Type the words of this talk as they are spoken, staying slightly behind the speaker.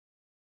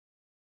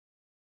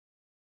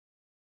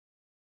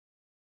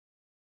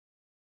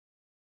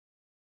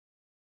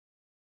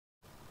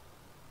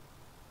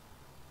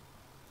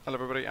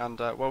Hello everybody, and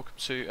welcome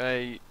to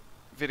a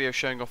video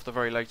showing off the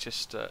very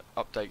latest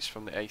updates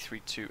from the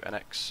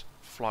A32NX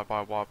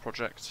fly-by-wire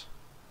project.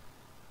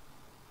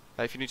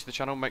 If you're new to the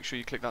channel, make sure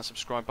you click that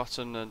subscribe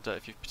button, and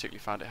if you've particularly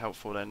found it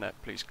helpful, then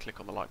please click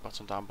on the like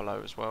button down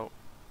below as well.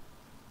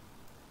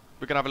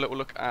 We're going to have a little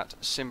look at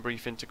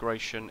Simbrief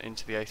integration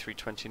into the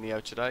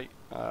A320neo today.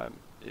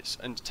 It's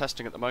in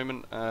testing at the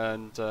moment,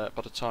 and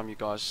by the time you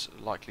guys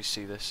likely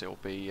see this, it will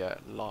be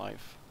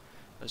live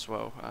as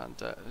well,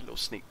 and a little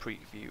sneak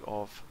preview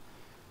of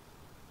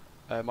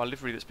my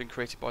livery that's been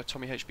created by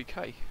Tommy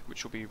HBK,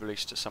 which will be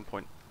released at some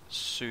point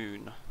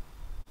soon.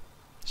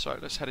 So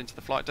let's head into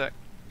the flight deck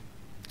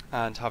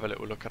and have a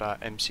little look at our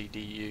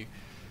MCDU.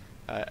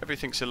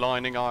 Everything's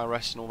aligning,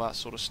 IRS and all that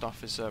sort of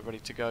stuff is ready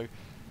to go.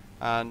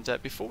 And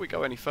before we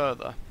go any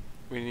further,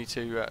 we need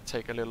to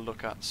take a little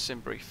look at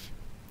Simbrief.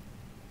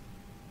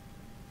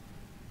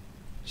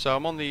 So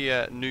I'm on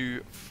the new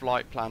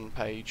flight plan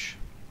page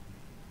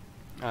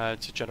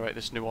to generate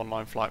this new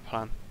online flight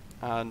plan,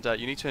 and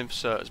you need to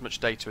insert as much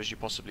data as you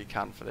possibly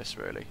can for this,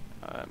 really.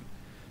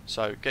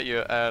 So get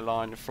your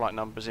airline flight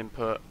numbers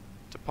input,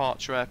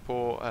 departure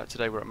airport.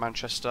 Today we're at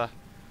Manchester,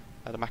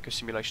 the Mako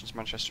Simulations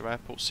Manchester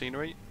Airport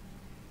scenery,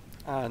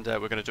 and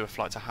we're going to do a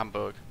flight to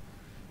Hamburg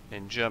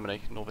in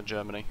Germany, northern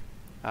Germany,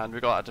 and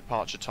we've got a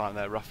departure time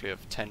there roughly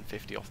of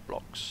 10:50 off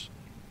blocks.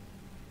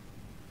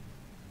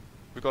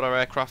 We've got our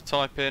aircraft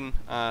type in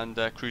and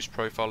cruise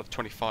profile of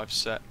 25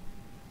 set,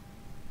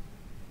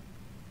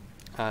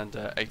 and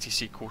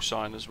ATC call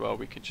sign as well.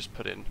 We can just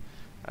put in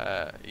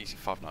easy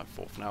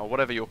 594 for now, or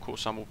whatever your call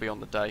sign will be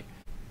on the day.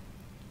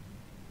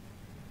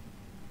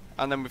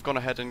 And then we've gone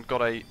ahead and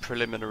got a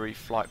preliminary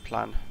flight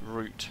plan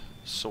route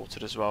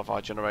sorted as well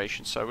via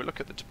generation. So we look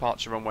at the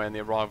departure runway and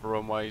the arrival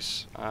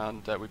runways,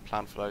 and we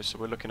plan for those. So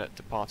we're looking at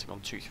departing on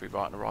 23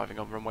 right and arriving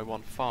on runway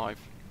 15.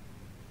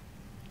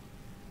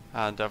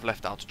 And I've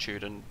left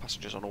altitude and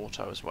passengers on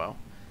auto as well.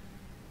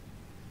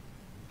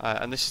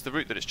 And this is the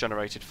route that it's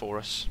generated for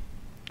us.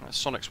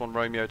 Sonex 1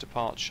 Romeo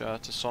departure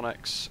to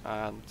Sonex,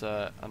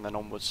 and then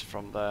onwards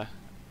from there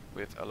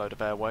with a load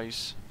of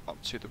airways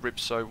up to the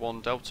Ribso 1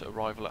 Delta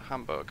arrival at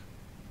Hamburg.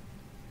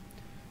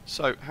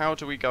 So how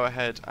do we go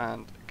ahead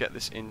and get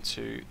this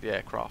into the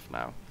aircraft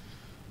now?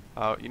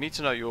 You need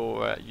to know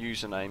your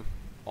username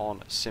on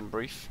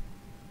Simbrief.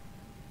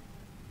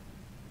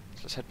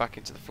 So let's head back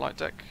into the flight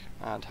deck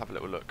and have a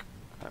little look.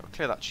 We'll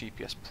clear that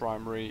GPS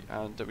primary,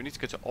 and we need to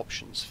go to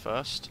options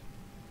first.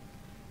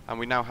 And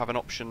we now have an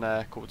option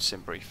there called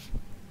Simbrief.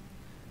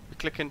 We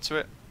click into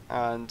it,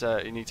 and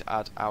you need to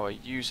add our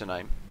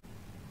username.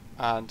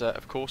 And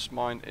of course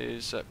mine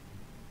is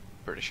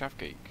British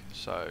Avgeek.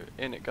 So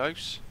in it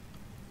goes.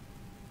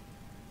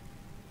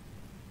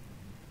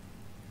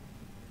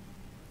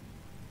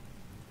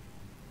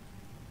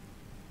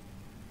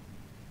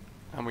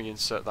 And we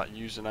insert that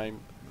username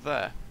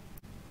there.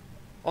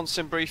 On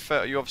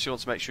Simbrief, you obviously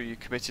want to make sure you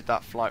committed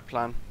that flight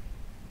plan,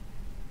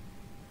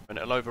 and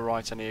it'll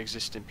overwrite any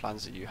existing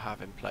plans that you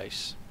have in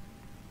place.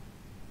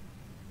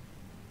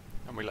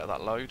 And we let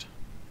that load.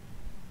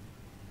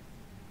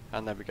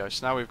 And there we go.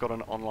 So now we've got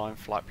an online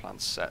flight plan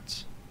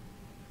set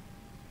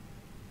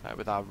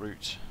with our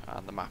route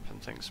and the map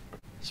and things.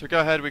 So we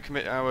go ahead, we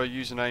commit our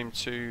username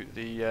to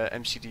the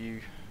MCDU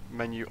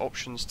Menu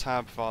Options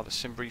tab via the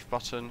Simbrief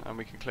button, and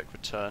we can click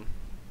Return.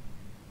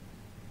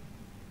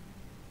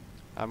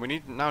 And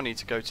we now need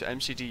to go to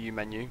MCDU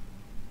Menu,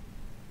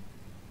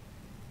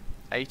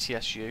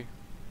 ATSU,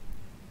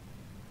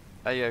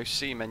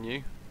 AOC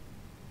menu,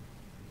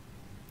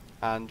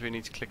 and we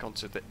need to click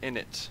onto the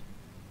Init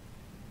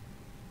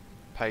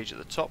page at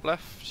the top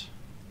left,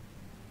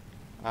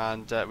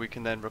 and we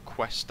can then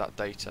request that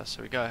data.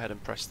 So we go ahead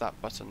and press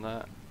that button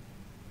there,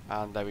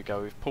 and there we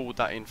go, we've pulled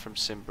that in from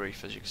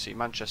Simbrief. As you can see,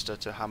 Manchester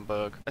to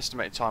Hamburg,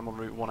 estimated time on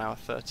route 1 hour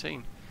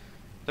 13.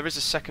 There is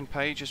a second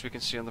page, as we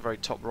can see on the very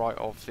top right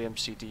of the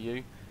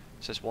MCDU.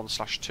 It says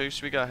 1/2,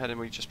 so we go ahead and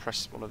we just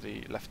press one of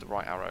the left or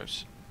right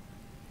arrows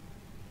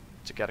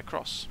to get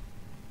across.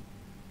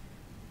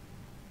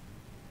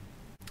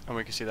 And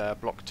we can see there a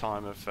block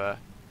time of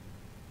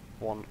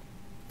 1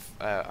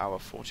 hour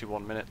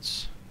 41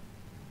 minutes.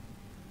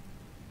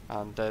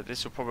 And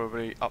this will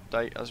probably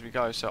update as we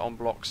go, so on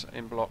blocks,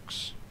 in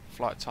blocks,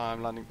 flight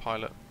time, landing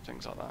pilot,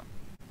 things like that.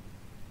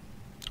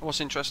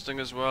 What's interesting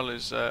as well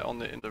is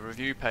in the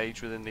review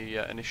page within the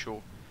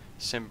initial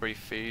Simbrief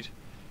feed,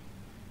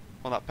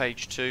 on that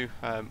page 2,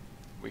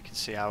 we can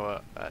see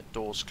our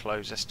doors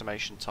close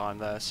estimation time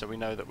there. So we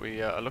know that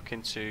we are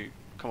looking to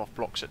come off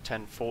blocks at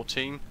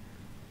 10:14,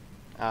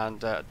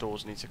 and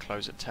doors need to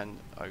close at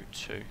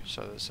 10:02.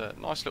 So there's a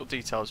nice little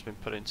detail has been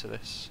put into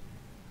this.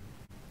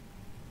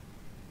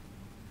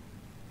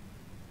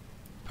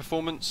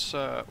 Performance,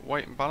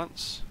 weight and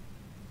balance.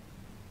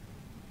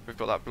 We've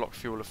got that block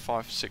fuel of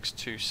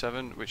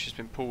 5627, which has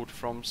been pulled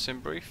from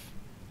Simbrief,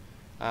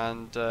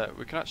 and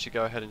we can actually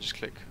go ahead and just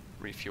click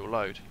refuel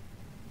load,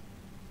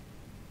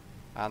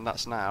 and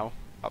that's now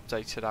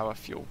updated our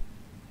fuel.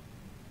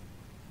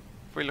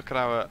 If we look at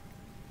our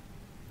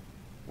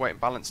weight and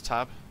balance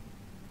tab,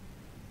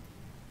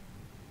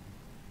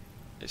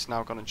 it's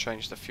now gone and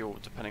changed the fuel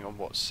depending on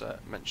what's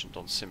mentioned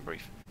on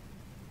Simbrief.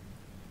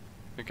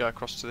 We go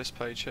across to this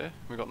page here.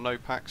 We've got no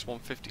packs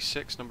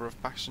 156, number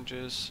of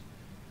passengers,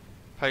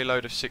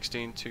 payload of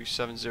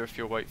 16.27, zero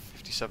fuel weight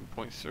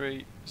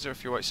 57.3, zero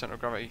fuel weight centre of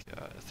gravity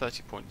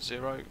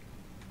 30.0,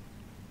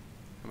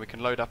 and we can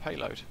load our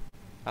payload.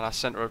 And our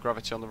centre of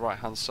gravity on the right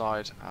hand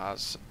side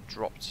has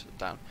dropped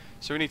down.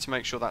 So we need to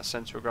make sure that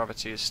centre of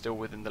gravity is still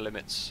within the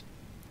limits.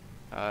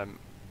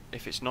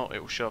 If it's not, it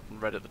will show up in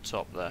red at the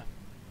top there,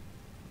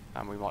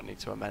 and we might need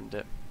to amend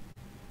it.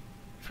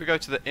 If we go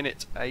to the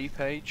Init A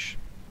page,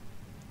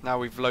 now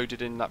we've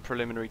loaded in that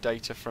preliminary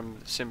data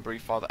from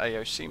Simbrief via the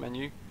AOC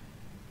menu,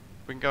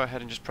 we can go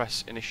ahead and just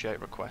press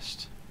Initiate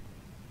Request.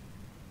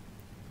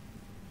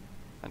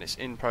 And it's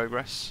in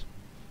progress.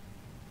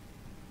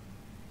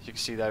 As you can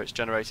see there, it's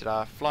generated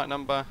our flight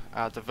number,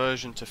 our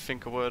diversion to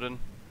Finkerwerden,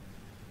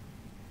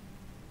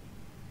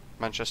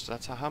 Manchester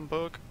to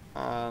Hamburg,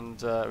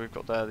 and we've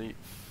got there the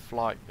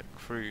flight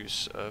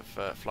cruise of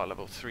flight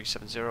level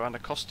 370, and a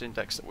cost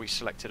index that we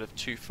selected of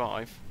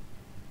 25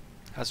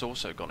 has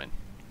also gone in.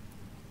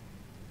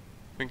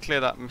 We can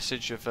clear that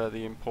message of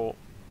the import,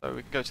 so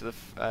we can go to the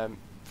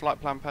flight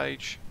plan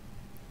page,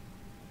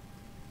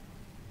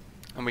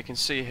 and we can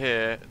see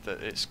here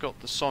that it's got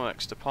the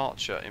Sonex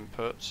departure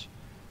input,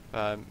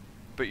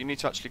 but you need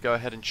to actually go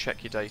ahead and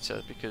check your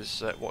data,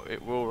 because what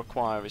it will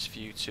require is for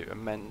you to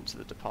amend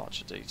the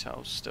departure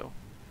details still.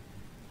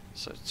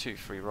 So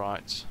 23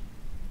 right,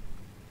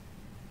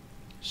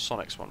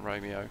 Sonex 1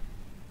 Romeo,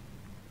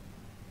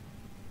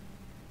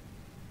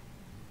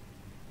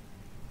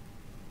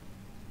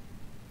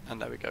 and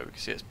there we go, we can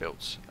see it's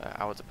built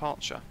our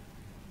departure.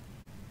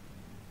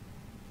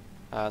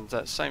 And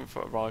same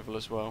for arrival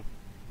as well.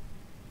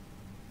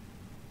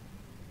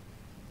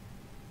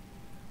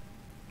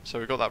 So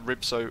we've got that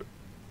RIBSO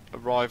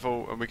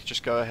arrival, and we can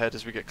just go ahead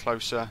as we get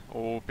closer,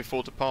 or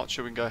before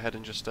departure we can go ahead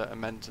and just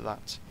amend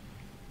that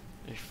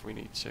if we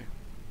need to.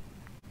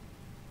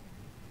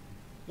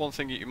 One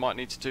thing that you might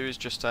need to do is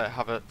just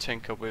have a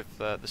tinker with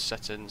the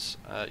settings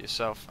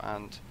yourself,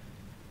 and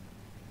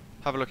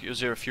have a look at your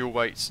zero fuel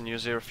weights and your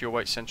zero fuel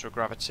weight centre of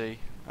gravity,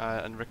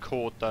 and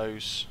record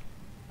those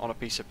on a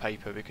piece of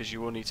paper, because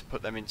you will need to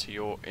put them into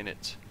your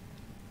Init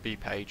B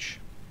page.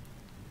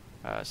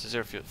 So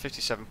zero fuel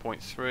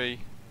 57.3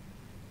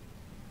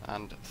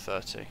 and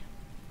 30.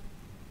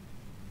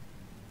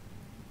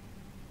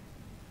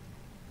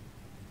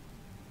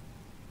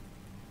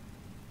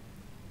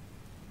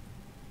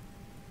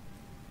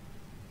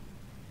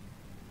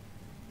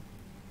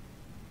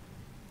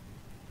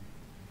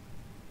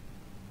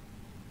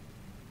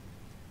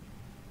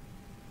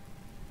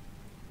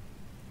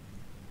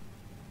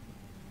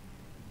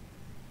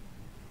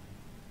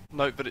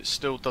 Note that it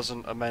still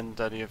doesn't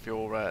amend any of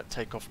your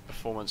takeoff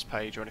performance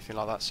page or anything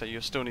like that, so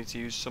you'll still need to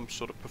use some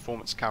sort of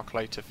performance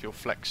calculator for your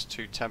flex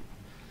to temp,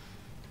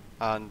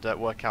 and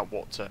work out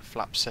what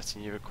flap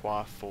setting you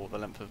require for the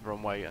length of the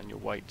runway and your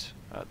weight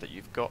that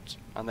you've got,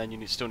 and then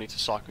you still need to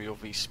cycle your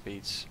V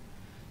speeds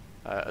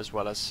as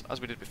well as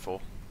we did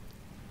before.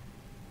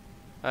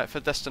 For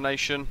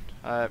destination,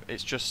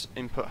 it's just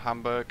input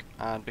Hamburg,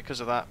 and because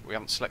of that we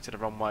haven't selected a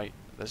runway.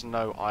 There's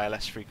no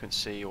ILS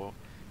frequency or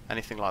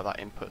anything like that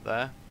input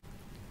there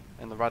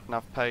in the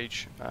RadNav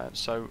page.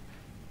 So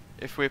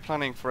if we're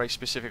planning for a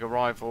specific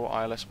arrival,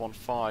 ILS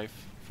 15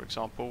 for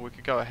example, we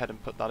could go ahead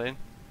and put that in,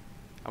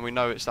 and we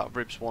know it's that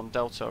RIBS 1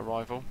 Delta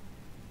arrival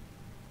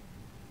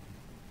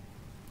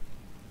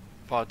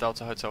via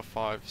Delta Hotel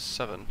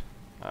 57,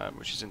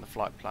 which is in the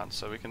flight plan,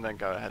 so we can then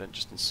go ahead and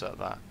just insert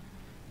that.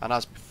 And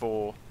as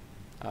before,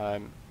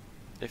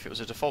 if it was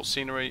a default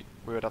scenery,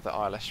 we would have the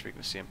ILS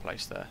frequency in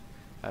place there,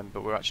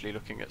 but we're actually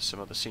looking at some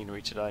other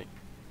scenery today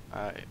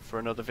for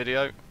another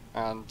video,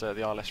 and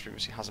the ILS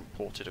frequency hasn't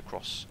ported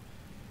across.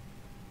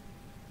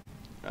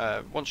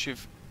 Once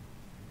you've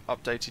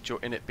updated your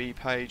Init B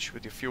page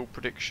with your fuel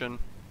prediction,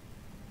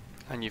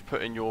 and you've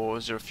put in your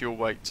zero fuel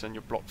weight and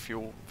your block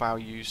fuel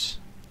values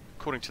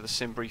according to the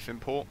Simbrief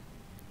import,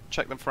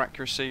 check them for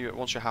accuracy.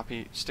 Once you're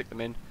happy, stick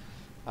them in,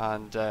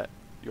 and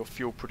your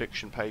fuel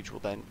prediction page will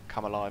then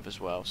come alive as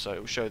well. So it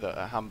will show that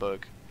at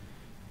Hamburg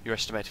your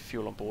estimated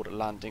fuel on board at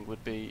landing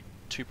would be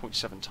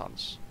 2.7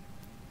 tonnes.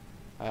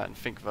 And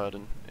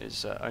Finkerwerden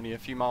is only a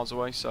few miles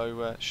away,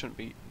 so shouldn't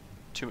be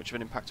too much of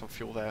an impact on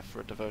fuel there for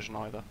a diversion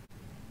either.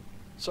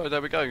 So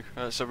there we go.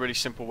 It's a really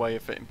simple way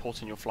of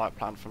importing your flight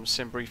plan from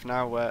Simbrief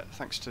now,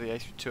 thanks to the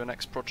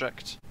A32NX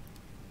project.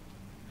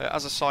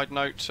 As a side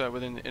note,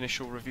 within the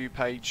initial review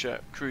page,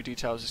 crew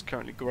details is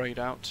currently greyed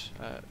out.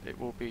 It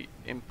will be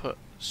input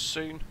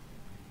soon,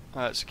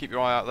 so keep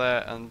your eye out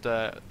there, and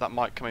that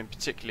might come in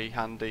particularly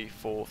handy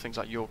for things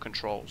like your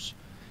controls,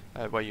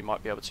 where you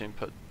might be able to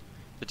input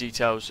the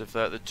details of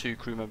the two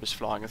crew members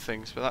flying and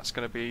things, but that's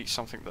going to be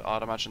something that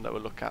I'd imagine that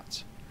we'll look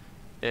at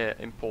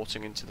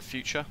importing into the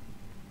future.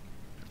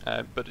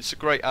 But it's a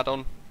great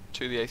add-on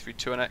to the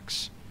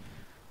A32NX.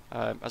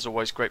 As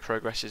always, great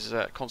progress is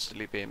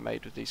constantly being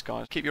made with these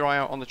guys. Keep your eye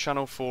out on the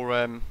channel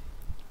for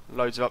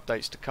loads of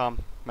updates to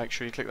come. Make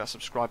sure you click that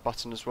subscribe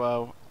button as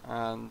well,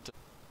 and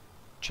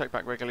check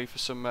back regularly for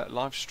some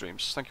live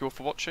streams. Thank you all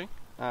for watching,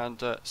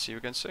 and see you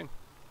again soon.